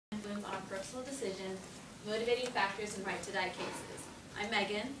personal decision, motivating factors, and right to die cases. I'm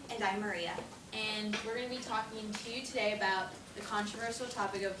Megan. And I'm Maria. And we're going to be talking to you today about the controversial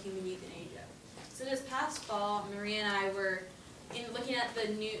topic of human euthanasia. So this past fall, Maria and I were looking at the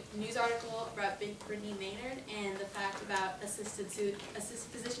news article about Brittany Maynard and the fact about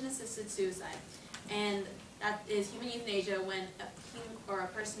physician-assisted suicide. And that is human euthanasia when a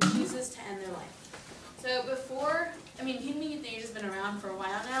person chooses to end their life. So human euthanasia has been around for a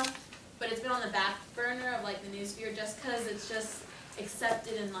while now, but it's been on the back burner of the news sphere just because it's just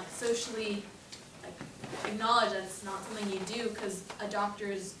accepted and socially acknowledged that it's not something you do, because a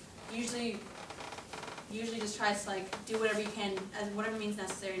doctor is usually just tries to do whatever you can as whatever means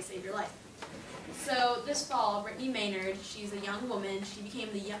necessary to save your life. So this fall, Brittany Maynard, she's a young woman. She became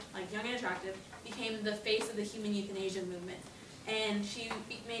young and attractive, became the face of the human euthanasia movement. And she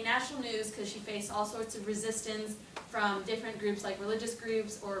made national news because she faced all sorts of resistance from different groups, like religious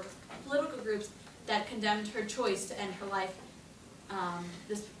groups or political groups, that condemned her choice to end her life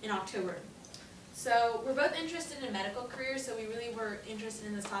in October. So we're both interested in medical careers, so we really were interested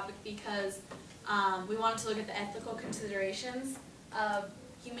in this topic because we wanted to look at the ethical considerations of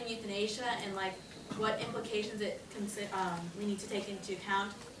human euthanasia and what implications we need to take into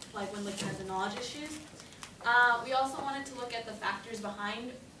account when looking at the knowledge issues. We also wanted to look at the factors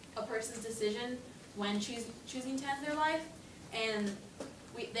behind a person's decision when choosing to end their life, and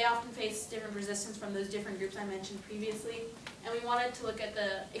they often face different resistance from those different groups I mentioned previously, and we wanted to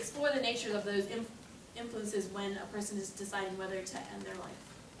explore the natures of those influences when a person is deciding whether to end their life.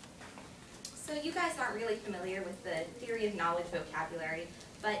 So you guys aren't really familiar with the theory of knowledge vocabulary,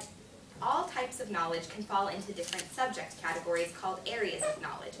 but all types of knowledge can fall into different subject categories called areas of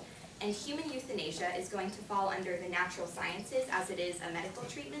knowledge. And human euthanasia is going to fall under the natural sciences as it is a medical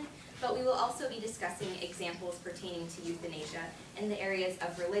treatment, but we will also be discussing examples pertaining to euthanasia in the areas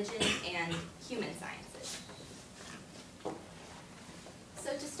of religion and human sciences.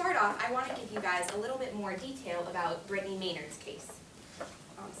 So to start off, I want to give you guys a little bit more detail about Brittany Maynard's case.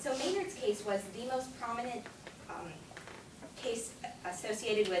 So Maynard's case was the most prominent case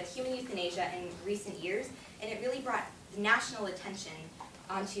associated with human euthanasia in recent years, and it really brought national attention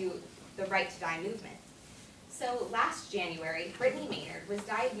onto the Right to Die movement. So last January, Brittany Maynard was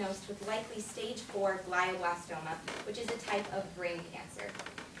diagnosed with likely stage 4 glioblastoma, which is a type of brain cancer.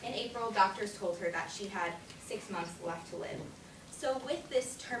 In April, doctors told her that she had 6 months left to live. So with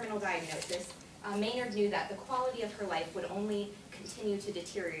this terminal diagnosis, Maynard knew that the quality of her life would only continue to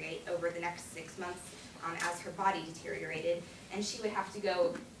deteriorate over the next 6 months as her body deteriorated, and she would have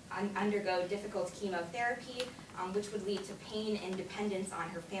to undergo difficult chemotherapy, which would lead to pain and dependence on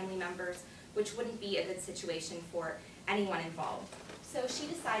her family members, which wouldn't be a good situation for anyone involved. So she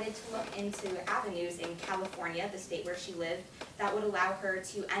decided to look into avenues in California, the state where she lived, that would allow her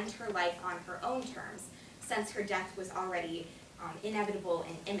to end her life on her own terms, since her death was already inevitable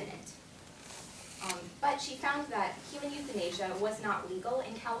and imminent. But she found that human euthanasia was not legal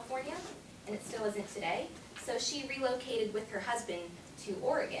in California, and it still isn't today. So she relocated with her husband to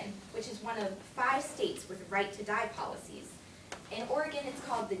Oregon, which is one of 5 states with right to die policies. In Oregon, it's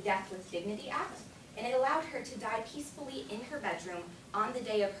called the Death with Dignity Act, and it allowed her to die peacefully in her bedroom on the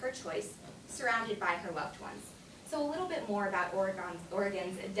day of her choice, surrounded by her loved ones. So a little bit more about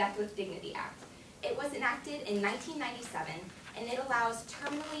Oregon's Death with Dignity Act. It was enacted in 1997, and it allows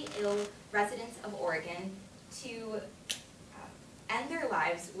terminally ill residents of Oregon to end their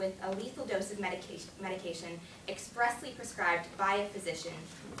lives with a lethal dose of medication expressly prescribed by a physician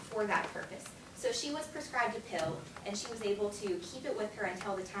for that purpose. So she was prescribed a pill, and she was able to keep it with her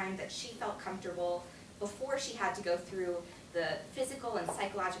until the time that she felt comfortable before she had to go through the physical and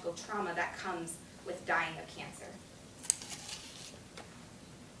psychological trauma that comes with dying of cancer.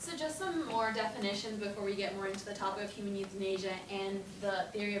 So just some more definitions before we get more into the topic of human euthanasia and the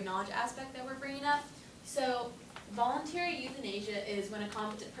theory of knowledge aspect that we're bringing up. So voluntary euthanasia is when a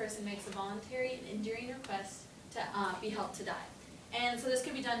competent person makes a voluntary and enduring request to be helped to die. And so this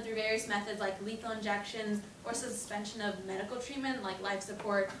can be done through various methods like lethal injections or suspension of medical treatment like life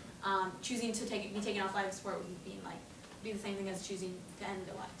support. Choosing to be taken off life support would be the same thing as choosing to end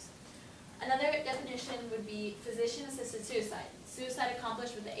their lives. Another definition would be physician-assisted suicide. Suicide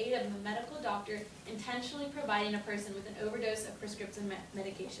accomplished with the aid of a medical doctor intentionally providing a person with an overdose of prescription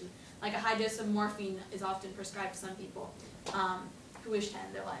medication. Like a high dose of morphine is often prescribed to some people who wish to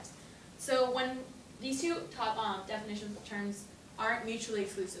end their lives. So when these two top definition terms aren't mutually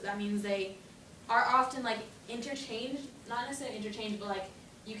exclusive, that means they are often interchanged, not necessarily interchanged, but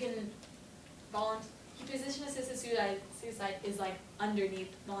you can physician-assisted suicide is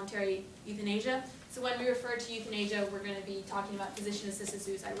underneath voluntary euthanasia. So when we refer to euthanasia, we're going to be talking about physician-assisted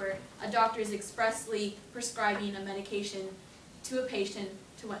suicide, where a doctor is expressly prescribing a medication to a patient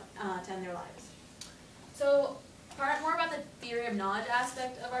to end their lives. So more about the theory of knowledge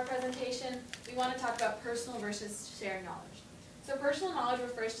aspect of our presentation, we want to talk about personal versus shared knowledge. So personal knowledge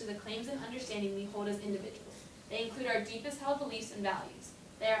refers to the claims and understanding we hold as individuals. They include our deepest held beliefs and values.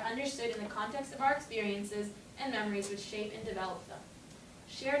 They are understood in the context of our experiences and memories which shape and develop them.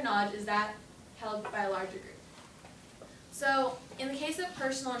 Shared knowledge is that held by a larger group. So in the case of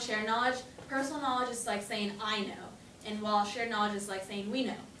personal and shared knowledge, personal knowledge is like saying I know, and while shared knowledge is like saying we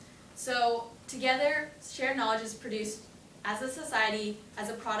know. So together, shared knowledge is produced as a society, as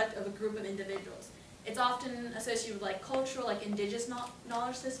a product of a group of individuals. It's often associated with like cultural, like indigenous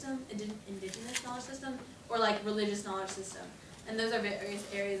knowledge system, or like religious knowledge system. And those are various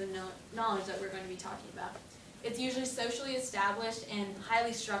areas of knowledge that we're going to be talking about. It's usually socially established and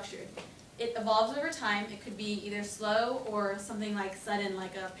highly structured. It evolves over time. It could be either slow or something like sudden,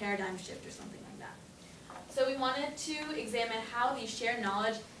 like a paradigm shift or something like that. So we wanted to examine how these shared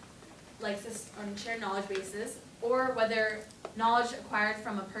knowledge, like this on shared knowledge basis, or whether knowledge acquired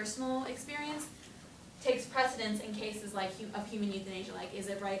from a personal experience takes precedence in cases like of human euthanasia. Like, is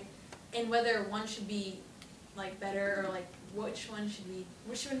it right, and whether one should be like better, or like which one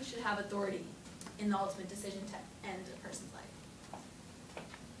should have authority in the ultimate decision to end a person's life.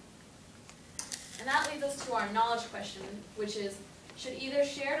 And that leads us to our knowledge question, which is, should either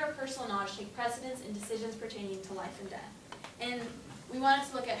shared or personal knowledge take precedence in decisions pertaining to life and death? And we wanted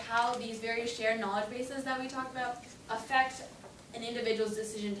to look at how these various shared knowledge bases that we talked about affect an individual's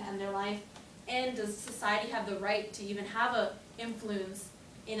decision to end their life, and does society have the right to even have an influence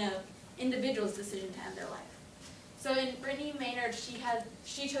in an individual's decision to end their life? So in Brittany Maynard,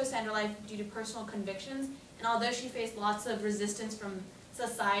 she chose to end her life due to personal convictions, and although she faced lots of resistance from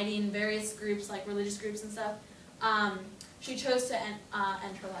society and various groups, like religious groups and stuff, she chose to end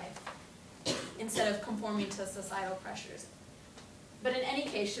her life instead of conforming to societal pressures. But in any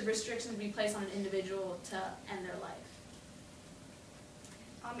case, should restrictions be placed on an individual to end their life?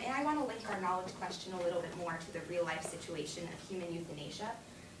 And I want to link our knowledge question a little bit more to the real-life situation of human euthanasia.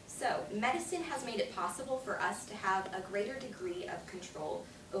 So, medicine has made it possible for us to have a greater degree of control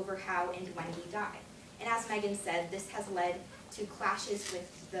over how and when we die. And as Megan said, this has led to clashes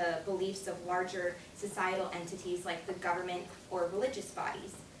with the beliefs of larger societal entities like the government or religious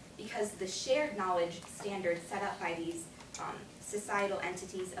bodies, because the shared knowledge standards set up by these societal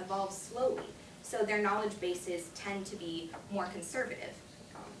entities evolve slowly, so their knowledge bases tend to be more conservative,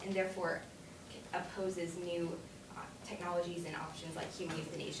 and therefore opposes new technologies and options like human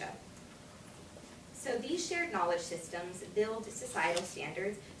euthanasia. So these shared knowledge systems build societal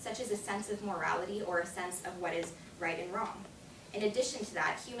standards, such as a sense of morality or a sense of what is right and wrong. In addition to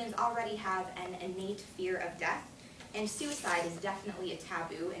that, humans already have an innate fear of death, and suicide is definitely a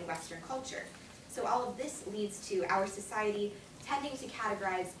taboo in Western culture. So all of this leads to our society tending to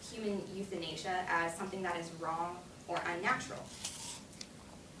categorize human euthanasia as something that is wrong or unnatural.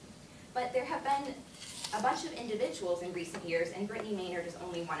 But there have been a bunch of individuals in recent years, and Brittany Maynard is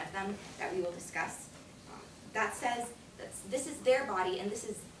only one of them that we will discuss, that says that this is their body and this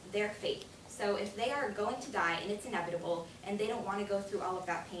is their fate. So if they are going to die and it's inevitable and they don't want to go through all of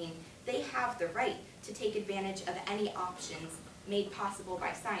that pain, they have the right to take advantage of any options made possible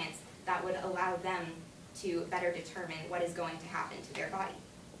by science that would allow them to better determine what is going to happen to their body.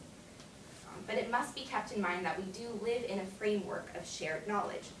 But it must be kept in mind that we do live in a framework of shared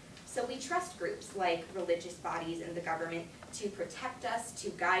knowledge. So we trust groups like religious bodies and the government to protect us, to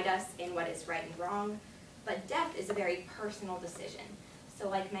guide us in what is right and wrong. But death is a very personal decision. So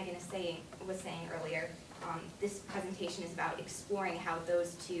like Megan was saying earlier, this presentation is about exploring how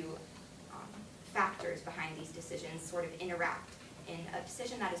those two factors behind these decisions sort of interact in a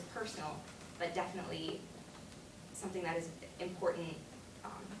decision that is personal, but definitely something that is important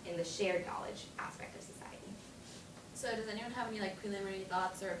in the shared knowledge aspect of society. So does anyone have any like preliminary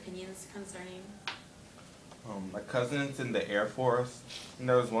thoughts or opinions concerning? My cousin's in the Air Force, and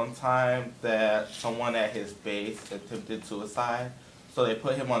there was one time that someone at his base attempted suicide, so they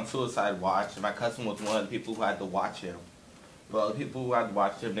put him on suicide watch, and my cousin was one of the people who had to watch him. Well, the people who had to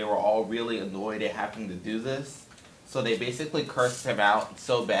watch him, they were all really annoyed at having to do this, so they basically cursed him out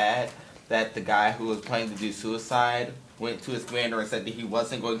so bad that the guy who was planning to do suicide went to his commander and said that he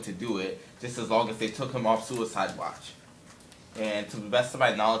wasn't going to do it, just as long as they took him off suicide watch. And to the best of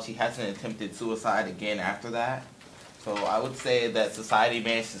my knowledge, he hasn't attempted suicide again after that. So I would say that society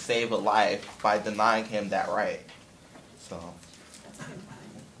managed to save a life by denying him that right. So. That's a good point.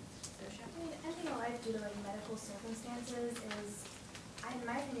 So, Shep? I mean, ending a life due to like medical circumstances is in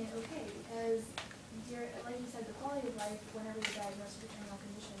my opinion, okay, because like you said, the quality of life whenever you're diagnosed with a terminal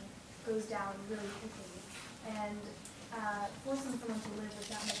condition goes down really quickly. And forcing someone to live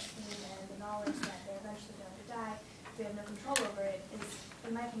with that much pain and the knowledge that they're eventually going to die, if they have no control over it, is,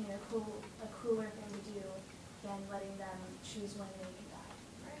 in my opinion, a crueler thing to do than letting them choose when they can die.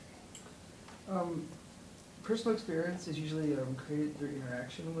 Personal experience is usually created through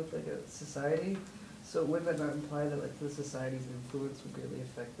interaction with like a society. So would that not imply that like the society's influence would greatly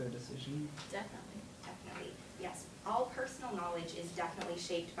affect their decision? Definitely. Definitely, yes. All personal knowledge is definitely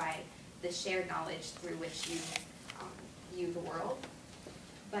shaped by the shared knowledge through which you view the world.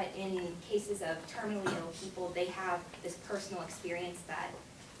 But in cases of terminally ill people, they have this personal experience that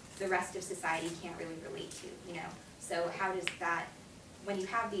the rest of society can't really relate to, you know? So how does that, when you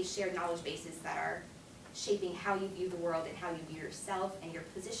have these shared knowledge bases that are shaping how you view the world and how you view yourself and your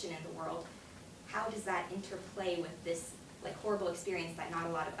position in the world, how does that interplay with this like horrible experience that not a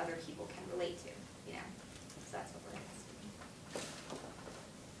lot of other people can relate to, you know? So that's what we're asking.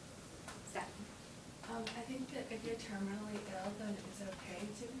 Stephanie? I think that if you're terminally ill, then it's okay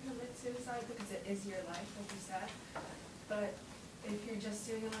to commit suicide because it is your life, like you said. But if you're just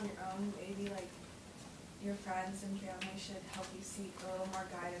doing it on your own, maybe like your friends and family should help you seek a little more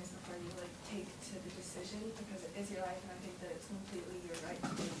guidance before you like take to the decision, because it is your life, and I think that it's completely your right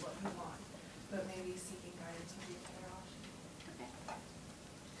to do what you want. But maybe seeking guidance would be a better option. Okay.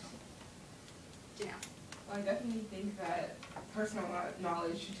 Janelle? Well, I definitely think that personal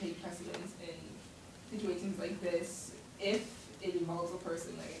knowledge should take precedence in situations like this if it involves a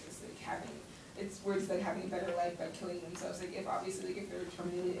person like just like having, it's words like having a better life by killing themselves. Like if obviously like if they're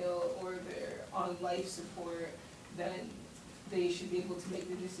terminally ill or they're on life support, then they should be able to make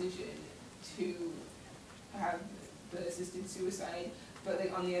the decision to have the assisted suicide. But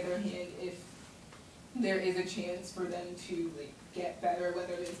like on the other hand, if there is a chance for them to like get better,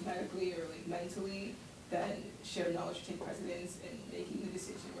 whether it's medically or like mentally, then shared knowledge should take precedence in making the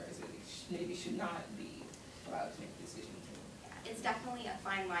decision, whereas it maybe should not be allowed to make the decision. It's definitely a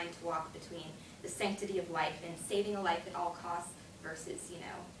fine line to walk between the sanctity of life and saving a life at all costs versus, you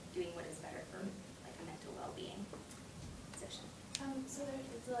know, doing what is better for like a mental well-being. So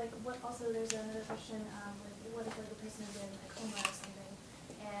it's like, what also there's another question with what if like a person is in a coma or something,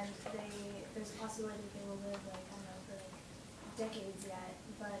 and there's a possibility that they will live like, I don't know, for like decades yet,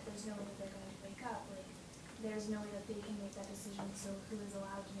 but there's no way that they're going to wake up. Like there's no way that they can make that decision, so who is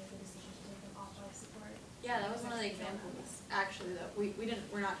allowed to make the decision to take them off life support? Yeah, that was one of the examples, actually, that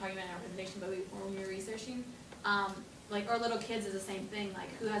we're not talking about in our presentation, but when we were researching, like, our little kids is the same thing, like,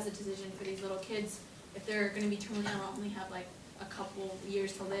 who has a decision for these little kids, if they're gonna be terminally ill and only have, like, a couple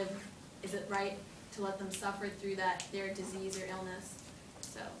years to live, is it right to let them suffer through their disease or illness?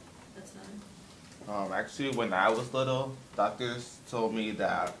 So, that's another. Actually, when I was little, doctors told my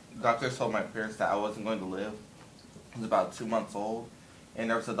parents that I wasn't going to live. I was about 2 months old, and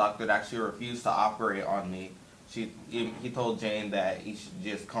there was a doctor that actually refused to operate on me. He told Jane that he should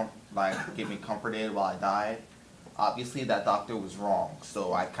just get me comforted while I died. Obviously, that doctor was wrong,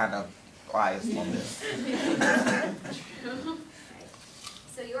 so I kind of biased on this.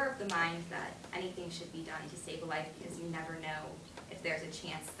 So you're of the mind that anything should be done to save a life because you never know if there's a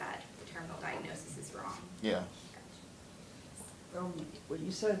chance that the terminal diagnosis is wrong. Yeah. What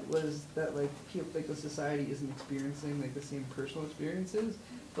you said was that like the society isn't experiencing like the same personal experiences,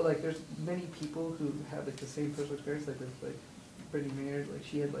 but like there's many people who have like the same personal experience, like with like Brittany Maynard, like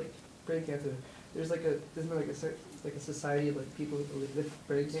she had like brain cancer. Isn't there like a society of like people who live with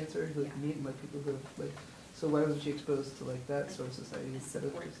brain cancer who like meet and like people who like, so why wasn't she exposed to like that sort of society instead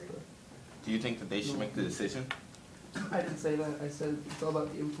of just the, Do you think that they should make the decision? I didn't say that, I said it's all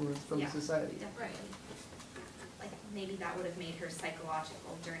about the influence from Yeah. society. Definitely. Like maybe that would have made her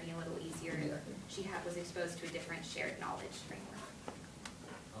psychological journey a little easier if she was exposed to a different shared knowledge framework.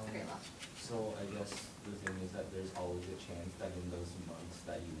 Okay, well. So I guess the thing is that there's always a chance that in those months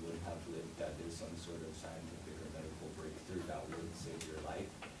that you would have lived, that there's some sort of scientific or medical breakthrough that would save your life.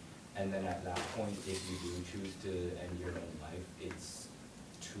 And then at that point, if you do choose to end your own life, it's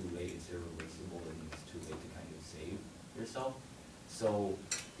too late, it's irreversible, and it's too late to kind of save yourself. So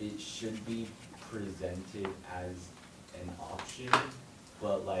it should be presented as an option,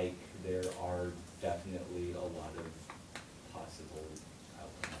 but like there are definitely a lot of possible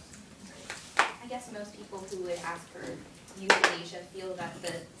outcomes. I guess most people who would ask for euthanasia feel that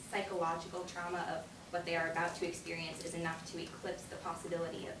the psychological trauma of what they are about to experience is enough to eclipse the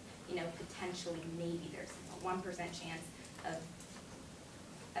possibility of, you know, potentially maybe there's a 1% chance of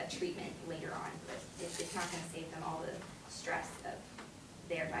a treatment later on, but it's not going to save them all the stress of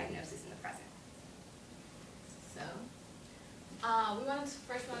their diagnosis in the present. So,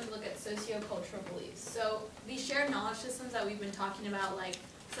 First wanted to look at sociocultural beliefs. So these shared knowledge systems that we've been talking about, like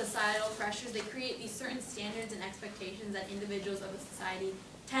societal pressures, they create these certain standards and expectations that individuals of a society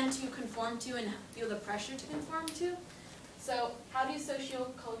tend to conform to and feel the pressure to conform to. So how do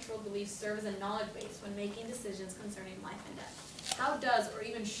sociocultural beliefs serve as a knowledge base when making decisions concerning life and death? How does or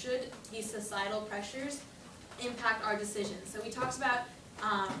even should these societal pressures impact our decisions? So we talked about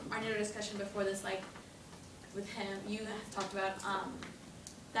our inner discussion before this, like with him, you have talked about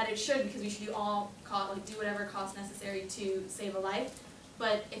that it should, because we should do do whatever cost necessary to save a life.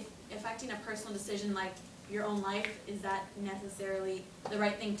 But if affecting a personal decision like your own life, is that necessarily the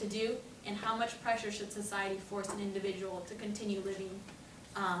right thing to do? And how much pressure should society force an individual to continue living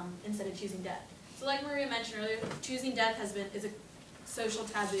instead of choosing death? So like Maria mentioned earlier, choosing death is a social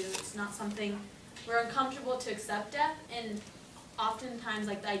taboo. It's not something, we're uncomfortable to accept death, and oftentimes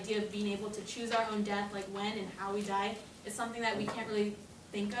like the idea of being able to choose our own death, like when and how we die, is something that we can't really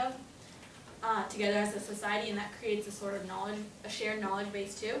think of together as a society, and that creates a sort of a shared knowledge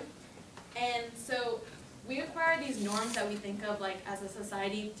base too. And so we acquire these norms that we think of like as a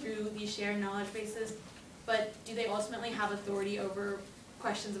society through these shared knowledge bases, but do they ultimately have authority over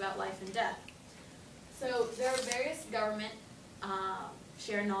questions about life and death? So there are various government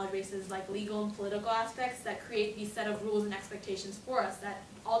shared knowledge bases, like legal and political aspects, that create these set of rules and expectations for us that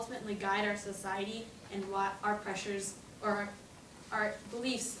ultimately guide our society and what our pressures or our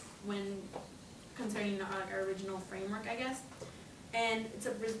beliefs when concerning our original framework, I guess. And it's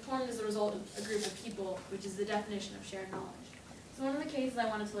formed as a result of a group of people, which is the definition of shared knowledge. So one of the cases we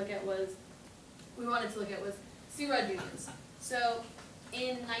wanted to look at was Sue Rodriguez. So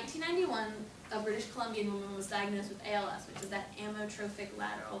in 1991, a British Columbian woman was diagnosed with ALS, which is that amyotrophic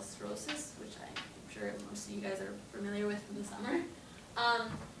lateral sclerosis, which I'm sure most of you guys are familiar with from the summer.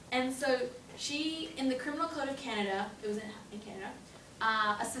 And so she, in the Criminal Code of Canada, it was in Canada,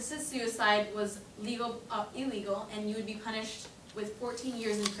 assisted suicide was illegal, and you would be punished with 14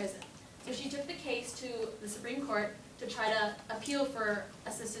 years in prison. So she took the case to the Supreme Court to try to appeal for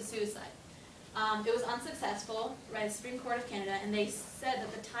assisted suicide. It was unsuccessful by the Supreme Court of Canada, and they said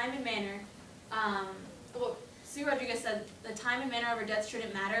that the time and manner, Sue Rodriguez said the time and manner of her death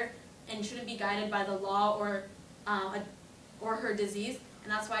shouldn't matter and shouldn't be guided by the law or her disease,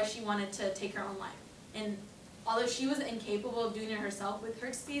 and that's why she wanted to take her own life. And although she was incapable of doing it herself with her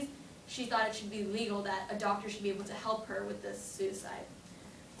disease, she thought it should be legal that a doctor should be able to help her with this suicide.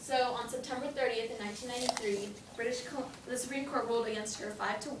 So on September 30th in 1993, the Supreme Court ruled against her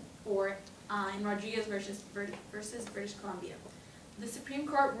 5-4 in Rodriguez versus British Columbia. The Supreme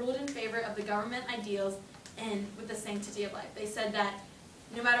Court ruled in favor of the government ideals and with the sanctity of life. They said that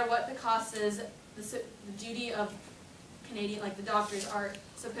no matter what the cost is, the duty of Canadian, like the doctors, are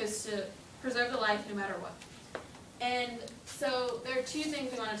supposed to preserve the life no matter what. And so there are two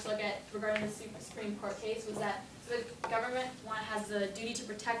things we wanted to look at regarding the Supreme Court case, was that the government has the duty to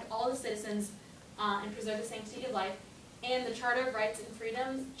protect all the citizens and preserve the sanctity of life, and the Charter of Rights and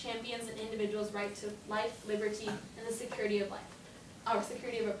Freedoms champions an individual's right to life, liberty, and the security of life, or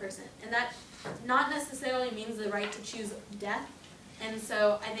security of a person. And that not necessarily means the right to choose death. And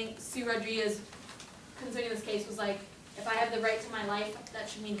so I think Sue Rodriguez, concerning this case, was like, if I have the right to my life, that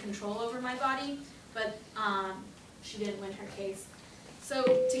should mean control over my body, but she didn't win her case. So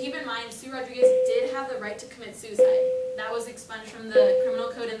to keep in mind, Sue Rodriguez did have the right to commit suicide. That was expunged from the criminal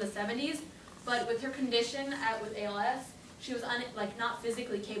code in the 70s, but with her condition with ALS, she was not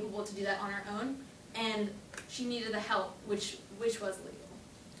physically capable to do that on her own, and she needed the help, which was legal.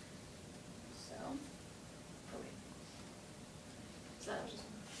 So,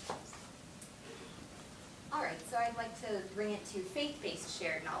 All right, so I'd like to bring it to faith-based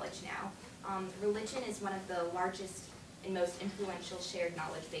shared knowledge now. Religion is one of the largest and most influential shared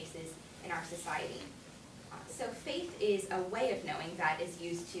knowledge bases in our society. So faith is a way of knowing that is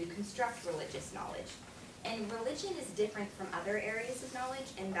used to construct religious knowledge. And religion is different from other areas of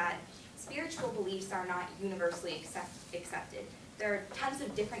knowledge in that spiritual beliefs are not universally accepted. There are tons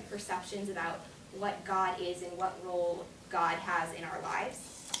of different perceptions about what God is and what role God has in our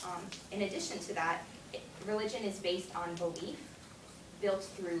lives. In addition to that, religion is based on belief, built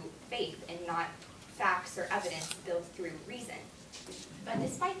through faith, and not facts or evidence built through reason. But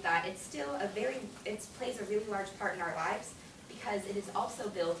despite that, it plays a really large part in our lives because it is also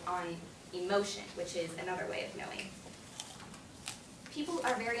built on emotion, which is another way of knowing. People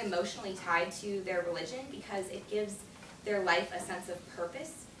are very emotionally tied to their religion because it gives their life a sense of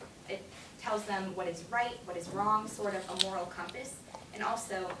purpose. It tells them what is right, what is wrong, sort of a moral compass. And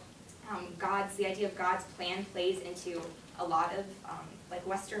also, the idea of God's plan plays into a lot of like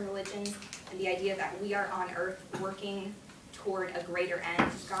Western religions, and the idea that we are on earth working toward a greater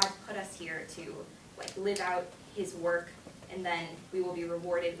end. God put us here to like live out his work, and then we will be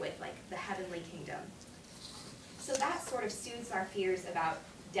rewarded with like the heavenly kingdom. So that sort of soothes our fears about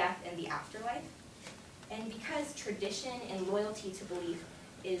death and the afterlife. And because tradition and loyalty to belief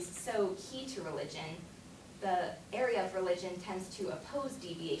is so key to religion, the area of religion tends to oppose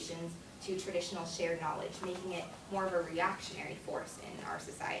deviations to traditional shared knowledge, making it more of a reactionary force in our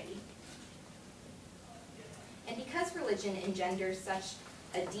society. And because religion engenders such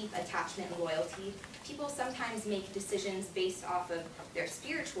a deep attachment and loyalty, people sometimes make decisions based off of their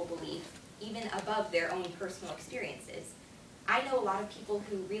spiritual belief, even above their own personal experiences. I know a lot of people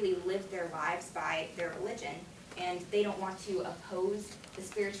who really live their lives by their religion, and they don't want to oppose the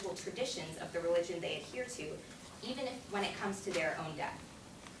spiritual traditions of the religion they adhere to, even if when it comes to their own death.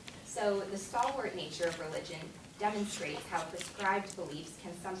 So the stalwart nature of religion demonstrates how prescribed beliefs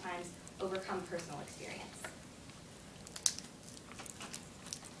can sometimes overcome personal experience.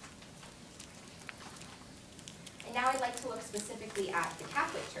 And now I'd like to look specifically at the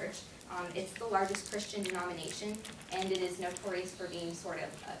Catholic Church. It's the largest Christian denomination, and it is notorious for being sort of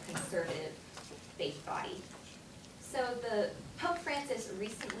a conservative faith body. So the Pope Francis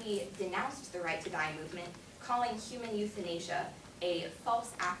recently denounced the Right to Die movement, calling human euthanasia a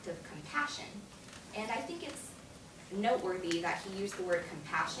false act of compassion. And I think it's noteworthy that he used the word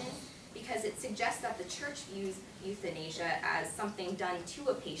compassion because it suggests that the church views euthanasia as something done to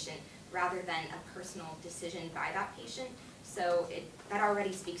a patient rather than a personal decision by that patient. So that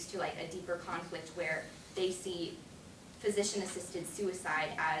already speaks to like a deeper conflict where they see physician-assisted suicide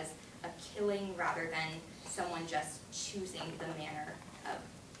as a killing rather than someone just choosing the manner of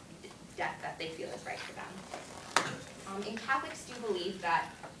death that they feel is right for them. And Catholics do believe that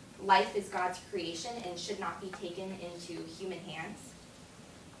life is God's creation and should not be taken into human hands.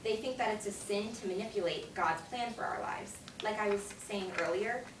 They think that it's a sin to manipulate God's plan for our lives. Like I was saying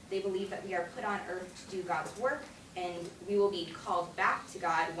earlier, they believe that we are put on earth to do God's work, and we will be called back to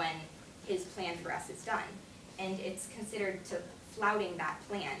God when his plan for us is done. And it's considered to flouting that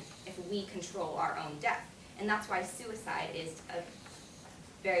plan if we control our own death. And that's why suicide is a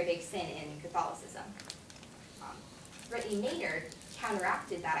very big sin in Catholicism. Brittany Maynard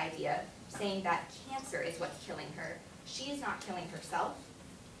counteracted that idea, saying that cancer is what's killing her. She is not killing herself.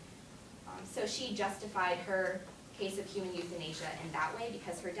 So she justified her case of human euthanasia in that way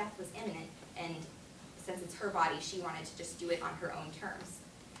because her death was imminent, and since it's her body, she wanted to just do it on her own terms.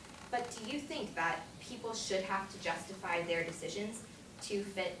 But do you think that people should have to justify their decisions to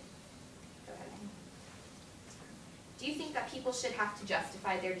fit? Go ahead, Anne. Do you think that people should have to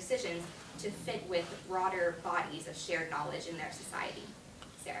justify their decisions to fit with broader bodies of shared knowledge in their society?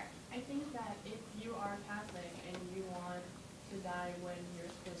 Sarah? I think that if you are Catholic and you want to die when you're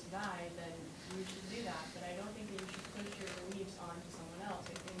supposed to die, then you should do that. But I don't think that you should push your beliefs onto someone else.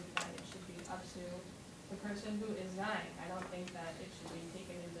 I think that it should be up to the person who is dying. I don't think that it should be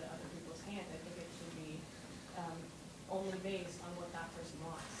taken into other people's hands. I think it should be only based on what that person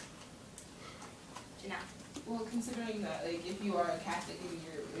wants. Jeanette? Well, considering that, like, if you are a Catholic and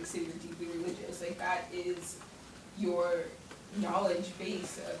you're, like, say you're deeply religious, like, that is your knowledge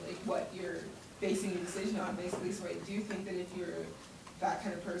base of, like, what you're basing your decision on, basically. So I do think that if you're that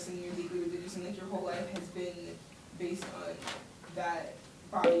kind of person, you're deeply religious, and, like, your whole life has been based on that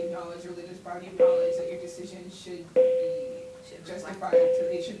body of knowledge, religious body of knowledge, that your decisions should be justified, so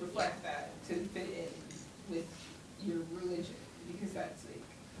they should reflect that to fit in with your religion, because that's, like,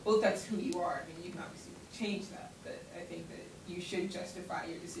 well, that's who you are. I mean, you can obviously change that, but I think that you should justify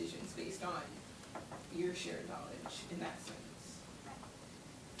your decisions based on your shared knowledge in that sense.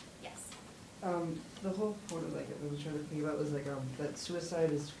 Yes. The whole point of like I was trying to think about was like that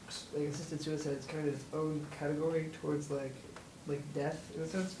suicide is like assisted suicide is kind of its own category towards like death in a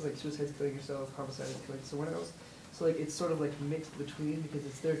sense. Like suicide's killing yourself, homicide is killing someone else. So like it's sort of like mixed between because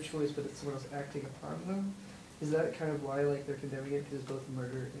it's their choice, but it's someone else acting upon them. Is that kind of why like they're condemning it because it's both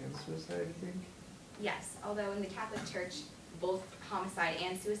murder and suicide? I think. Yes, although in the Catholic Church, both homicide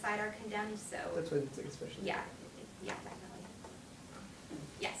and suicide are condemned, so. That's why it's like especially. Yeah, yeah, definitely.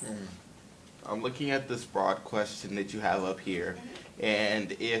 Yes. I'm looking at this broad question that you have up here,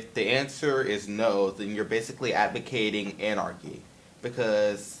 and if the answer is no, then you're basically advocating anarchy,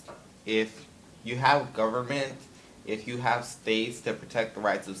 because if you have government, if you have states that protect the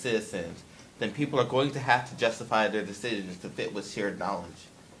rights of citizens, then people are going to have to justify their decisions to fit with shared knowledge.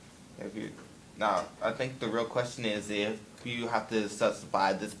 Now, I think the real question is if you have to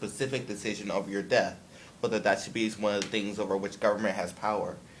justify the specific decision over your death, whether that should be one of the things over which government has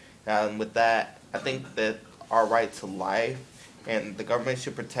power. And with that, I think that our right to life and the government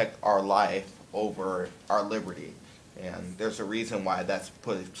should protect our life over our liberty. And there's a reason why that's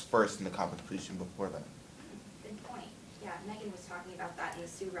put first in the Constitution before that. Good point. Yeah, Megan was talking about that in the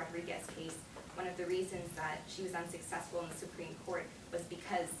Sue Rodriguez case. One of the reasons that she was unsuccessful in the Supreme Court was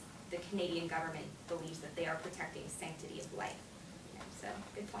because the Canadian government believes that they are protecting sanctity of life. So,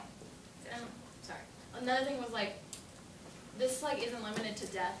 good point. Sorry. Another thing was like, this like isn't limited to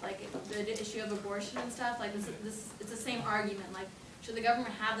death. Like the issue of abortion and stuff. Like this it's the same argument. Like, should the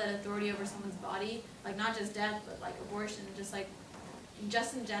government have that authority over someone's body? Like not just death, but like abortion.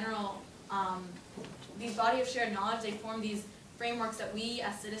 Just in general, these body of shared knowledge, they form these frameworks that we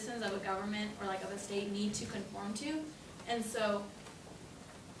as citizens of a government or like of a state need to conform to. And so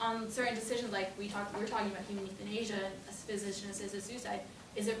on certain decisions, like we're talking about human euthanasia, a physician assisted suicide,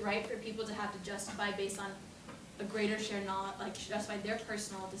 is it right for people to have to justify based on a greater shared knowledge, like justify their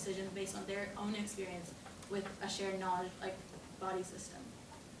personal decisions based on their own experience with a shared knowledge, like body system?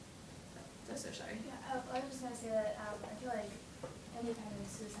 So sorry. Yeah, I was just gonna say that I feel like any kind of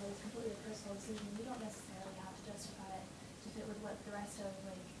suicide is completely a personal decision. You don't necessarily have to justify it to fit with what the rest of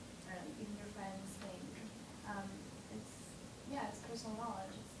like even your friends think. It's personal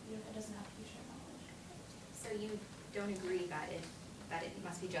knowledge. It doesn't have to be shared knowledge. So you don't agree that it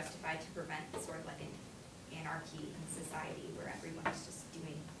must be justified to prevent sort of like an anarchy in society where everyone's just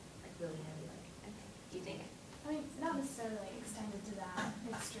doing like willy-nilly, like, okay, do you think? I mean, not necessarily like extended to that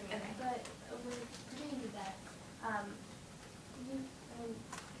extreme, Okay. but pertaining to that,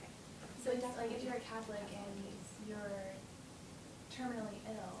 so it's like if you're a Catholic and you're terminally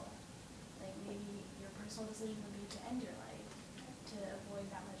ill, like maybe your personal decision would be to end your life to avoid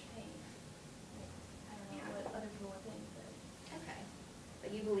that much pain. Like, I don't know what other people would think, but. Okay.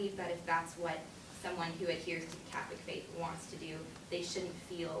 But you believe that if that's what someone who adheres to the Catholic faith wants to do, they shouldn't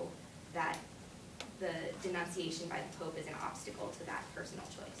feel that the denunciation by the Pope is an obstacle to that personal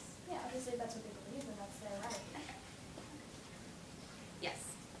choice? Yeah, obviously if that's what they believe, then that's their right. Yes.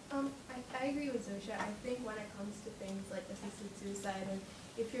 I agree with Zosha. I think when it comes to things like assisted suicide, and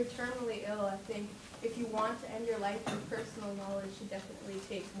if you're terminally ill, I think if you want to end your life, your personal knowledge should definitely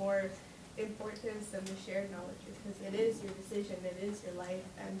take more importance than the shared knowledge, because it is your decision, it is your life,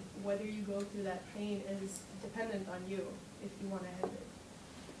 and whether you go through that pain is dependent on you if you want to end it.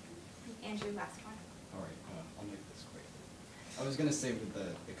 Andrew, last one. All right, I'll make this quick. I was going to say with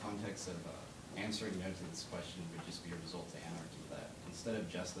the context of answering no to this question would just be a result to anarchy, that instead of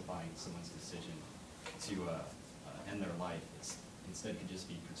justifying someone's decision to end their life, instead could just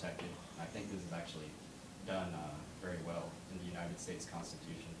be protected. I think this is actually done very well in the United States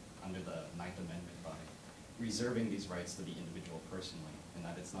Constitution under the 9th Amendment by reserving these rights to the individual personally, and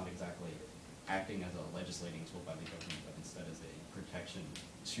that it's not exactly acting as a legislating tool by the government, but instead as a protection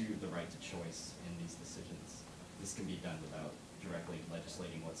to the right to choice in these decisions. This can be done without directly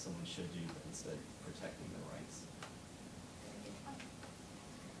legislating what someone should do, but instead protecting their rights.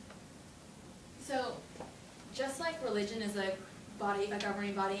 So, just like religion is a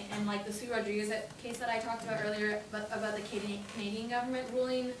governing body, and like the Sue Rodriguez case that I talked about earlier, about the Canadian government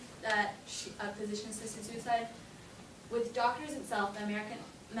ruling that a physician-assisted suicide, with doctors itself, the American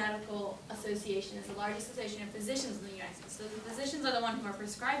Medical Association is the largest association of physicians in the United States. So the physicians are the ones who are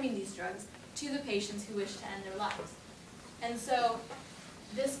prescribing these drugs to the patients who wish to end their lives. And so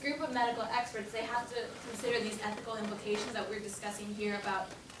this group of medical experts, they have to consider these ethical implications that we're discussing here about,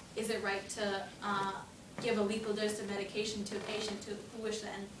 is it right to give a lethal dose of medication to a patient who wish to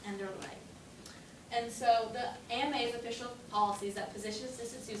end their life. And so the AMA's official policy is that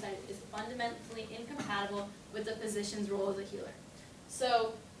physician-assisted suicide is fundamentally incompatible with the physician's role as a healer.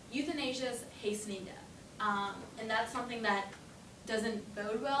 So euthanasia is hastening death, and that's something that doesn't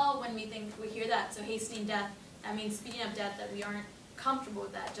bode well when we hear that. So hastening death, that means speeding up death, that we aren't comfortable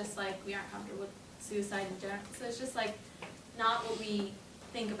with that, just like we aren't comfortable with suicide in general. So it's just like not what we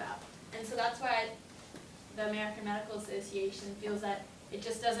think about. And so that's why the American Medical Association feels that it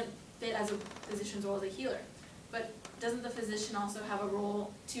just doesn't fit as a physician's role as a healer. But doesn't the physician also have a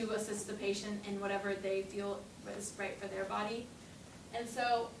role to assist the patient in whatever they feel is right for their body? And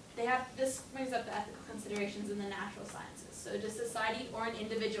so this brings up the ethical considerations in the natural sciences. So does society or an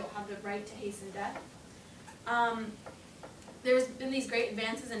individual have the right to hasten death? There's been these great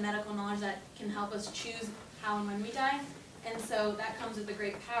advances in medical knowledge that can help us choose how and when we die. And so that comes with a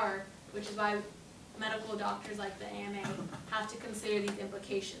great power, which is why medical doctors like the AMA have to consider these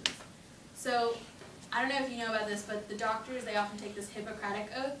implications. So I don't know if you know about this, but the doctors, they often take this Hippocratic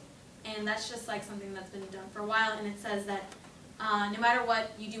oath, and that's just like something that's been done for a while, and it says that no matter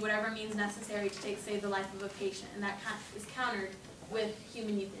what, you do whatever means necessary to save the life of a patient, and that is countered with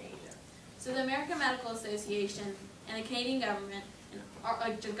human euthanasia. So the American Medical Association and the Canadian government, and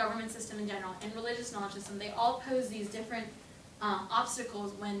like the government system in general, and religious knowledge system, they all pose these different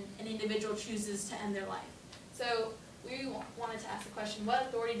obstacles when an individual chooses to end their life. So we wanted to ask the question, what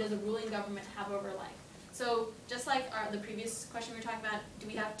authority does a ruling government have over life? So just like the previous question we were talking about, do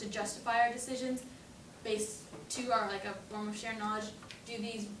we have to justify our decisions based to our like a form of shared knowledge?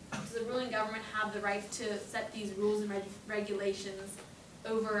 Does the ruling government have the right to set these rules and regulations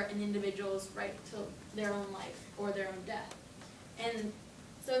over an individual's right to their own life or their own death? And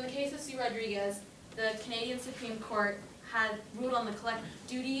so in the case of Sue Rodriguez, the Canadian Supreme Court had ruled on the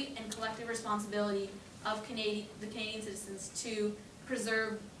duty and collective responsibility of the Canadian citizens to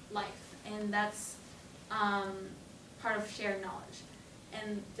preserve life, and that's part of shared knowledge.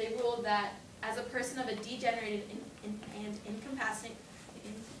 And they ruled that as a person of a degenerated and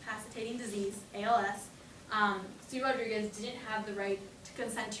incapacitating disease, ALS, Sue Rodriguez didn't have the right to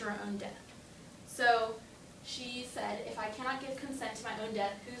consent to her own death. So she said, if I cannot give consent to my own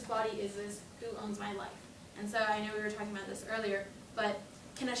death, whose body is this? Who owns my life? And so I know we were talking about this earlier, but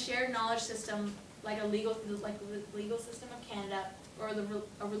can a shared knowledge system, like the legal system of Canada, or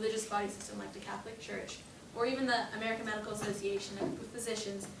a religious body system like the Catholic Church, or even the American Medical Association of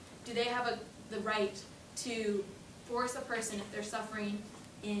physicians, do they have the right to force a person, if they're suffering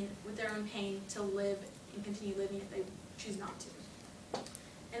with their own pain, to live and continue living if they choose not to?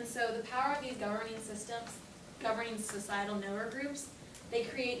 And so the power of these governing systems, governing societal knower groups, they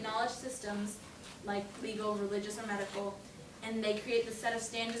create knowledge systems like legal, religious, or medical, and they create the set of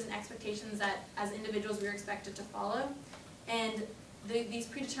standards and expectations that as individuals we're expected to follow. And these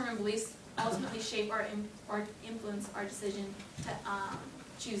predetermined beliefs ultimately shape or influence our decision to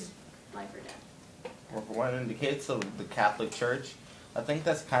choose life or death. Well, for what indicates of the Catholic Church, I think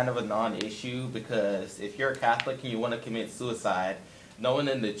that's kind of a non-issue, because if you're a Catholic and you want to commit suicide, no one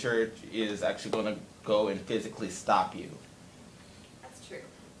in the church is actually going to go and physically stop you. That's true,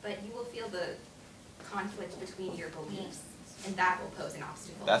 but you will feel the conflict between your beliefs, and that will pose an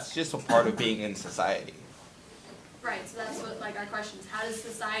obstacle. That's just a part of being in society. Right, so that's what our question is, how does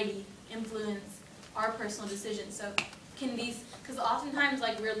society influence our personal decisions? So can these, because oftentimes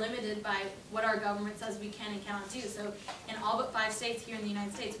we're limited by what our government says we can and cannot do. So in all but 5 states here in the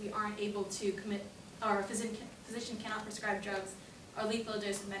United States, we aren't able to commit, or a physician cannot prescribe drugs or lethal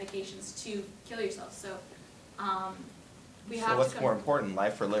dose of medications to kill yourself. So we have So what's to more important,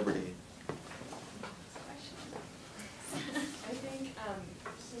 life or liberty? I think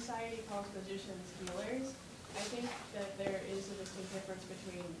society calls physicians healers. I think that there is a distinct difference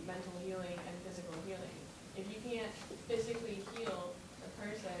between mental healing and physical healing. If you can't physically heal a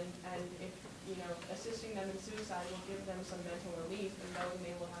person, and if assisting them in suicide will give them some mental relief and knowing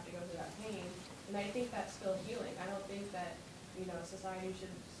they will have to go through that pain, then I think that's still healing. I don't think that society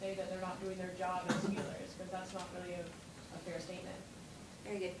should say that they're not doing their job as healers, because that's not really a fair statement.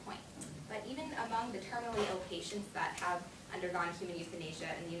 Very good point. But even among the terminally ill patients that have undergone human euthanasia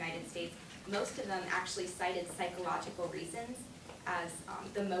in the United States, most of them actually cited psychological reasons as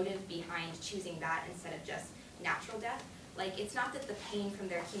the motive behind choosing that instead of just natural death. Like, it's not that the pain from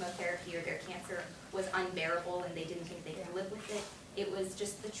their chemotherapy or their cancer was unbearable and they didn't think they could live with it. It was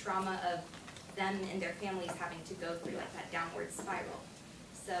just the trauma of them and their families having to go through that downward spiral.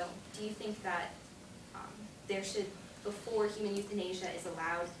 So do you think that there should, before human euthanasia is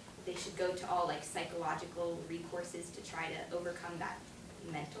allowed, they should go to all psychological recourses to try to overcome that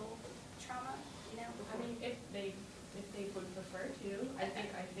mental trauma? I mean, if they would prefer to, I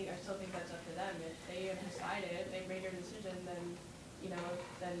still think that's up to them. If they have decided, they made their decision, then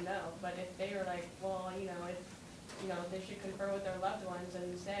then no. But if they are like, well, they should confer with their loved ones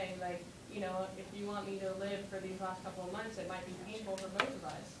and say if you want me to live for these last couple of months, it might be painful for both of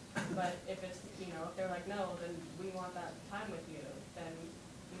us. But if it's if they're like, no, then we want that time with you, then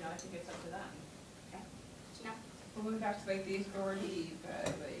I think it's up to them. No. Going back to the authority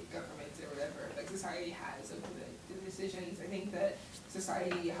that governments or whatever society has over the decisions, I think that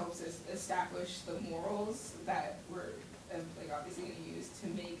society helps us establish the morals that we're obviously going to use to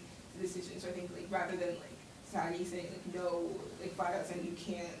make the decisions. So I think rather than society saying no, flat out saying you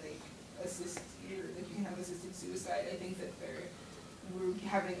can't assist you can have assisted suicide, I think that we're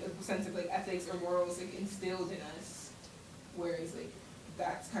having a sense of ethics or morals instilled in us, whereas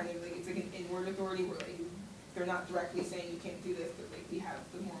that's kind of it's an inward authority where they're not directly saying you can't do this, but we have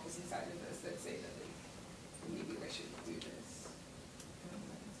the morals inside of us that say that maybe I shouldn't do this.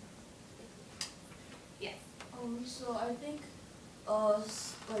 Yes. So I think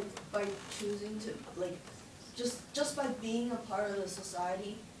by choosing to just by being a part of the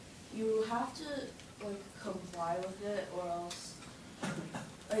society, you have to comply with it, or else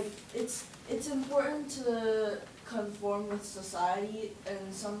it's important to conform with society,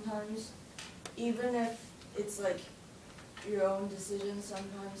 and sometimes, even if it's like your own decision,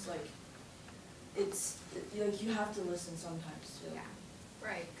 sometimes like it's like you have to listen sometimes too. Yeah.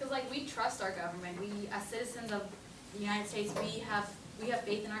 Right, because like we trust our government. We, as citizens of the United States, we have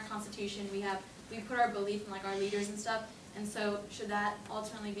faith in our Constitution. We put our belief in like our leaders and stuff. And so should that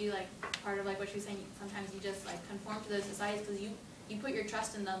ultimately be like part of like what she was saying? Sometimes you just like conform to those societies because you put your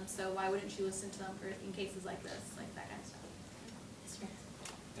trust in them. So why wouldn't you listen to them for in cases like this, like that kind of stuff?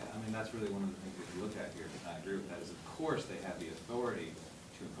 Yeah, I mean, that's really one of the things that you look at here, and I agree with that, is of course they have the authority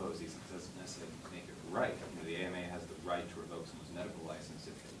to impose these, it doesn't necessarily make it right. You know, the AMA has the right to revoke someone's medical license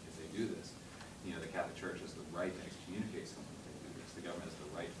if they do this. You know, the Catholic Church has the right to excommunicate someone if they do this. The government has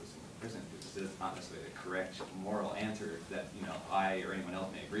the right to put someone in prison if they do this. It's not necessarily the correct moral answer that, you know, I or anyone else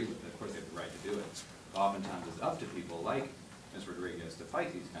may agree with, but of course they have the right to do it. Oftentimes it's up to people like Ms. Rodriguez to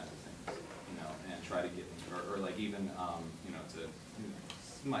fight these kinds of things, you know, and try to get, or like even, you know, to,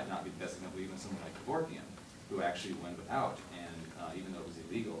 might not be the best example, even someone like Kevorkian, who actually went out, and even though it was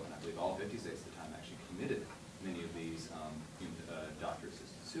illegal, and I believe all 50 states at the time actually committed many of these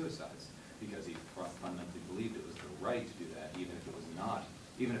doctor-assisted suicides, because he fundamentally believed it was the right to do that, even if it was not,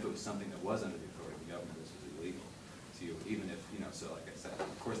 even if it was something that was under the authority of the government, this was illegal. So even if, you know, so like I said,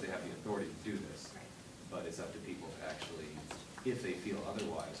 of course they have the authority to do this, but it's up to people to actually, if they feel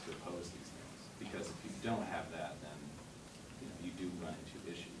otherwise, to oppose these things. Because if you don't have that, then, you know, you do run into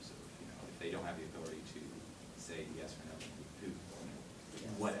issues of, you know, if they don't have the authority to say yes or no, who, you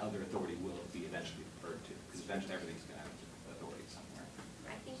know, what other authority will it be eventually referred to? Because eventually everything's going to have authority somewhere.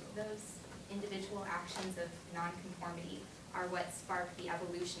 I think those individual actions of nonconformity are what spark the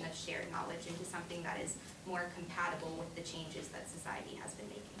evolution of shared knowledge into something that is more compatible with the changes that society has been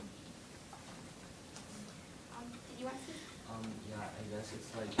making. Did you want to? Yeah, I guess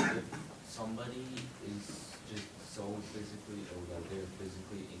it's like if somebody is just so physically ill that they're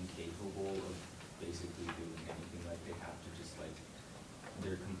physically incapable of basically doing anything, like they have to just like,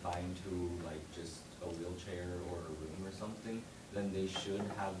 they're confined to like just a wheelchair or a room or something, then they should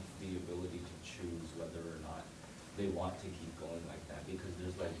have the ability to choose whether or not they want to keep going like that, because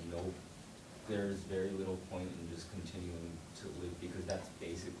there's like there's very little point in just continuing to live, because that's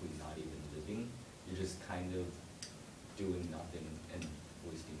basically not even living. You're just kind of doing nothing and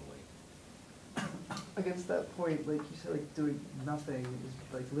wasting away. Against that point, like you said, like doing nothing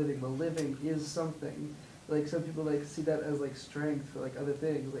is like living. Well, living is something. Like some people like see that as like strength for like other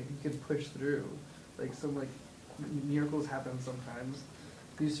things. Like you can push through. Like some like miracles happen sometimes.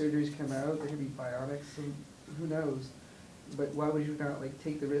 These surgeries come out. There can be bionics. And who knows? But why would you not like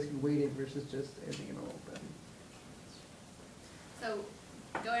take the risk and waiting versus just ending it all then? So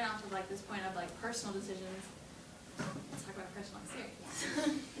going off of like this point of like personal decisions, let's talk about personal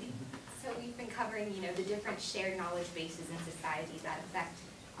experience. So we've been covering, you know, the different shared knowledge bases in society that affect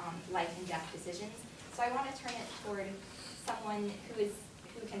life and death decisions. So I want to turn it toward someone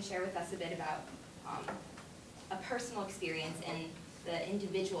who can share with us a bit about a personal experience and the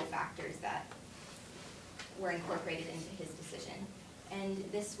individual factors that were incorporated into his decision. And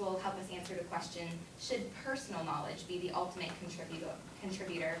this will help us answer the question, should personal knowledge be the ultimate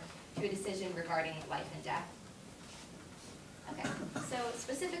contributor to a decision regarding life and death? Okay, so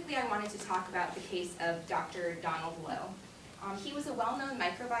specifically I wanted to talk about the case of Dr. Donald Low. He was a well-known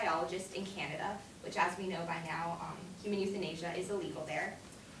microbiologist in Canada, which as we know by now, human euthanasia is illegal there.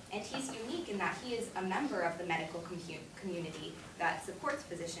 And he's unique in that he is a member of the medical community that supports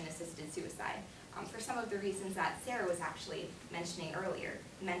physician-assisted suicide. For some of the reasons that Sarah was actually mentioning earlier,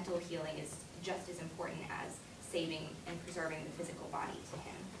 mental healing is just as important as saving and preserving the physical body to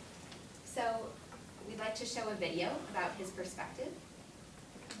him. So we'd like to show a video about his perspective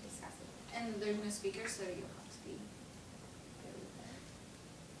and discuss it. And there's no speaker, so you'll have to be.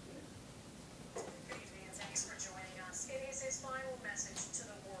 Good evening and thanks for joining us. It is his final message to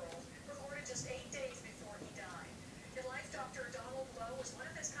the world, recorded just 8 days before he died. In life, Dr. Donald Low was one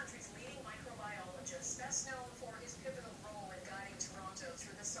of this country's leading microbiologists, best known for his pivotal role in guiding Toronto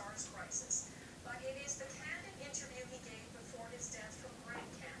through the SARS crisis. But it is the candid interview he gave before his death from brain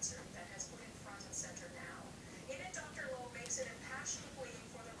cancer that has put him front and center now. In it, Dr. Low makes an impassioned plea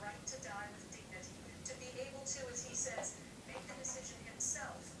for the right to die with dignity, to be able to, as he says, make the decision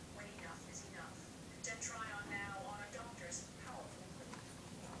himself when enough is enough. To try on now on a doctor's powerful plea.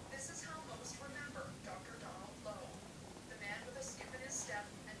 This is how most remember Dr. Donald Low, the man with a skip in his step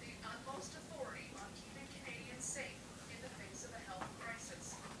and the utmost authority on keeping Canadians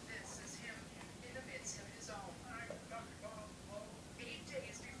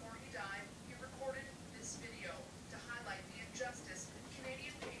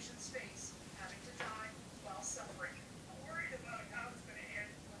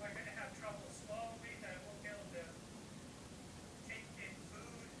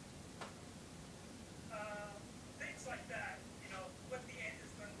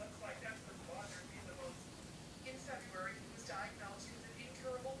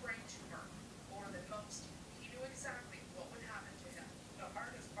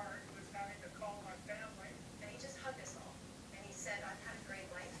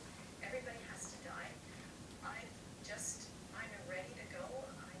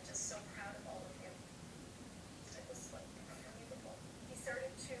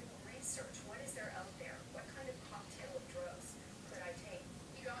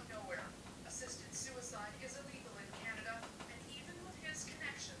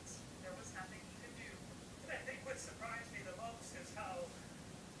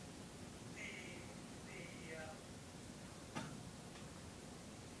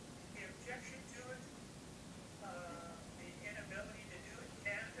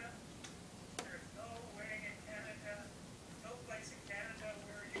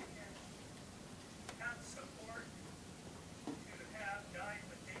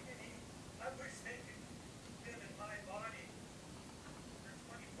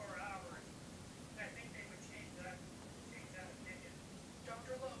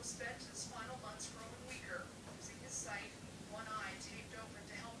spent his final months growing weaker, losing his sight, one eye taped open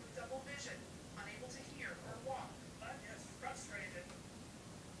to help with double vision, unable to hear or walk. I'm just frustrated,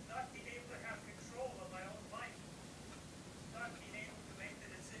 not being able to have control of my own life, not being able to make the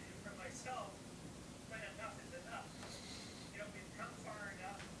decision for myself when enough is enough. You know, we've come far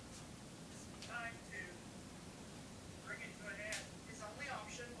enough. It's time to bring it to an end. His only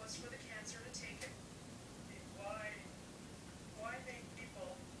option was for the cancer to take him. Why make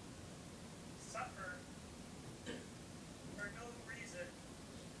people suffer for no reason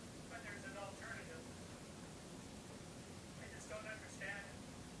when there's an alternative? I just don't understand it.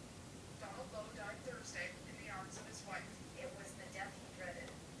 Donald Lowe died Thursday in the arms of his wife. It was the death he dreaded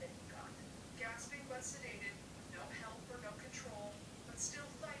that he got. Gasping but sedated, no help or no control, but still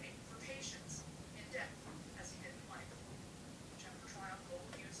fighting for patience in death as he did in life. Jennifer Trial,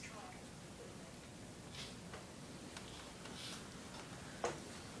 Global News, Toronto.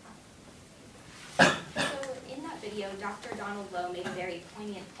 So in that video, Dr. Donald Lowe made a very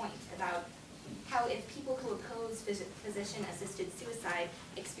poignant point about how if people who oppose physician-assisted suicide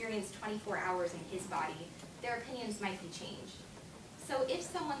experience 24 hours in his body, their opinions might be changed. So if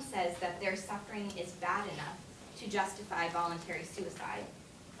someone says that their suffering is bad enough to justify voluntary suicide,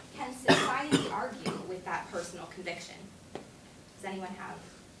 can society argue with that personal conviction? Does anyone have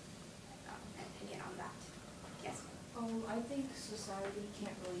an opinion on that? Yes? I think society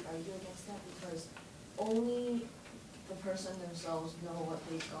can't really argue against that because only the person themselves know what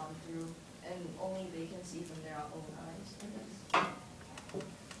they've gone through and only they can see from their own eyes, I guess.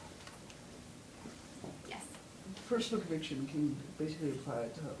 Yes. Personal conviction can basically apply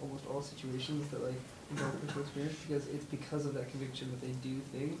to almost all situations that like involve personal experience because it's because of that conviction that they do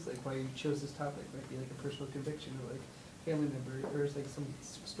things. Like why you chose this topic might be like a personal conviction or like family member or it's like some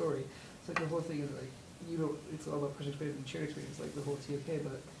story. It's like the whole thing is like you don't. It's all about personal experience and shared experience, like the whole TOK.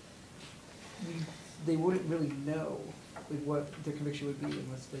 But they wouldn't really know like what their conviction would be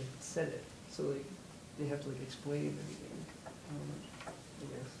unless they said it. So like they have to like explain everything. I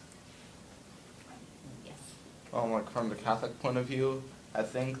guess. Yes. Like from the Catholic point of view, I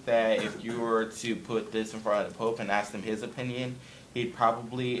think that if you were to put this in front of the Pope and ask him his opinion, he'd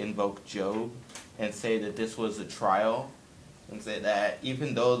probably invoke Job and say that this was a trial and say that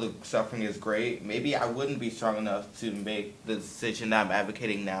even though the suffering is great, maybe I wouldn't be strong enough to make the decision that I'm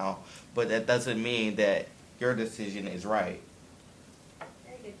advocating now, but that doesn't mean that your decision is right.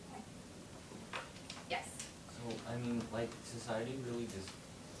 Very good point. Yes. So, I mean, like, society really just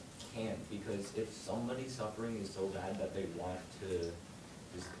can't, because if somebody's suffering is so bad that they want to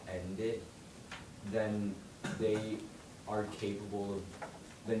just end it, then they are capable of,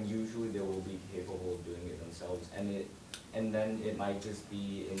 then usually they will be capable of doing it themselves, and then it might just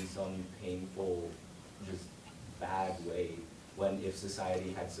be in some painful, just bad way, when if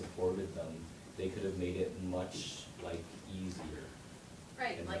society had supported them, they could have made it much, like, easier.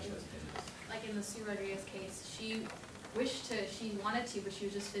 Right, and like much less painless. in the Sue Rodriguez case, she wanted to, but she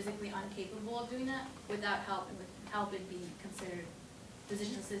was just physically incapable of doing that without help, and with help it'd be considered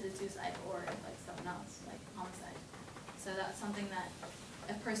physician-assisted suicide or like something else, like homicide. So that's something that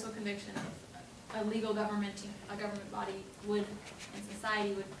a personal conviction, a legal government, a government body would, and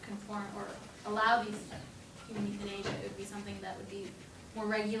society would conform or allow these human euthanasia, it would be something that would be more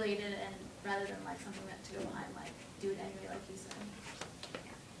regulated and rather than like something that to go behind, like do it anyway, like you said.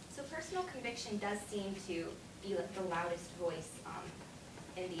 So personal conviction does seem to be the loudest voice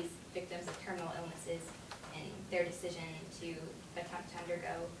in these victims of terminal illnesses in their decision to attempt to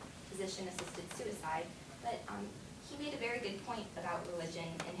undergo physician-assisted suicide. But he made a very good point about religion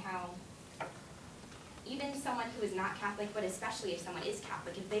and how even someone who is not Catholic, but especially if someone is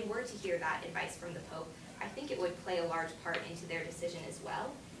Catholic, if they were to hear that advice from the Pope, I think it would play a large part into their decision as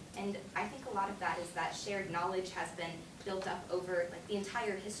well. And I think a lot of that is that shared knowledge has been built up over like the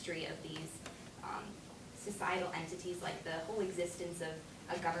entire history of these societal entities, like the whole existence of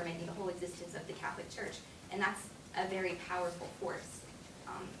a government and the whole existence of the Catholic Church. And that's a very powerful force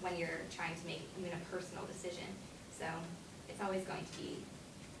when you're trying to make even a personal decision. So it's always going to be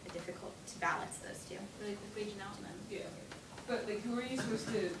difficult to balance those two. Really quickly, Janelle, and then. Yeah, but like who are you supposed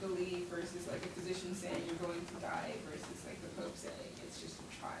to believe versus like a physician saying you're going to die versus like the Pope saying it's just a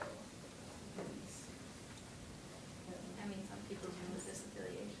trial? I mean, some people do with this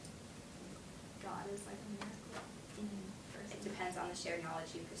affiliation. God is like a miracle. It depends on the shared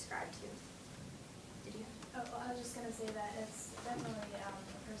knowledge you prescribe to. Did you? Oh, well, I was just gonna say that it's definitely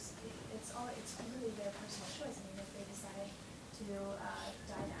it's really their personal choice. I mean, if they decide to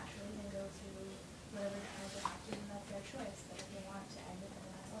die naturally and go through whatever trials they have to, then that's their choice. But if they want to end it, then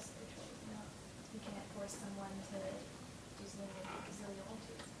that's also their choice. You know, you can't force someone to do something they want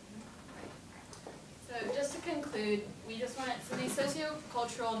to. conclude, we just want so these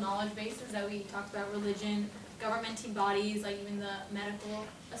sociocultural knowledge bases that we talked about, religion, governmental bodies, like even the medical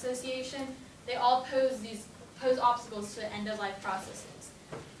association, they all pose obstacles to end of life processes.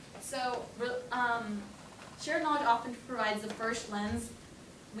 So shared knowledge often provides the first lens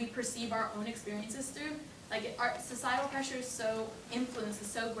we perceive our own experiences through. Like our societal pressure is so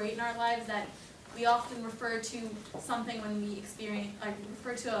great in our lives that we often refer to something when we experience, like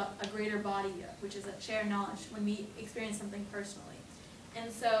refer to a greater body, which is a shared knowledge, when we experience something personally.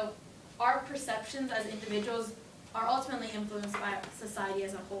 And so our perceptions as individuals are ultimately influenced by society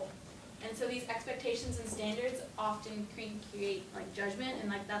as a whole. And so these expectations and standards often create like judgment, and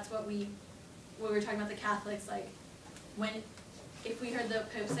like that's what we were talking about the Catholics, like if we heard the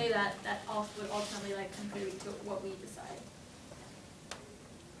Pope say that, that also would ultimately like contribute to what we decide.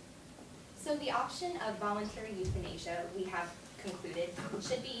 So the option of voluntary euthanasia, we have concluded,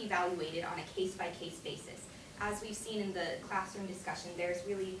 should be evaluated on a case-by-case basis. As we've seen in the classroom discussion, there's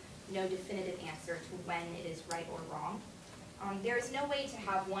really no definitive answer to when it is right or wrong. There is no way to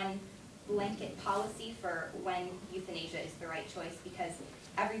have one blanket policy for when euthanasia is the right choice, because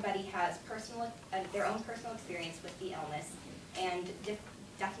everybody has their own personal experience with the illness, and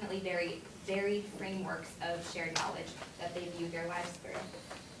definitely very varied frameworks of shared knowledge that they view their lives through.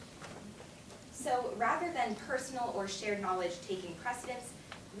 So rather than personal or shared knowledge taking precedence,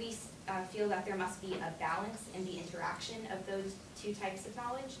 we feel that there must be a balance in the interaction of those two types of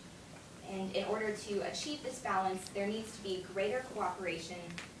knowledge. And in order to achieve this balance, there needs to be greater cooperation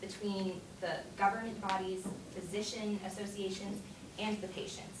between the government bodies, physician associations, and the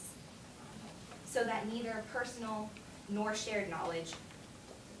patients, so that neither personal nor shared knowledge,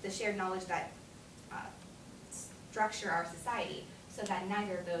 the shared knowledge that structure our society, so that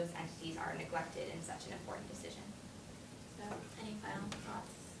neither of those entities are neglected in such an important decision. So, any final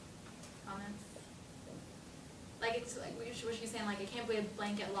thoughts, comments? Like it's like what you're saying, like it can't be a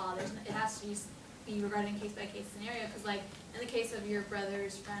blanket law. It has to be regarding case by case scenario, because like in the case of your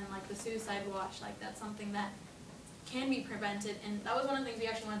brother's friend, like the suicide watch, like that's something that can be prevented, and that was one of the things we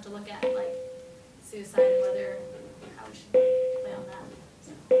actually wanted to look at, like suicide and how we should play on that.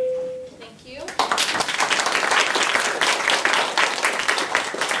 So, thank you.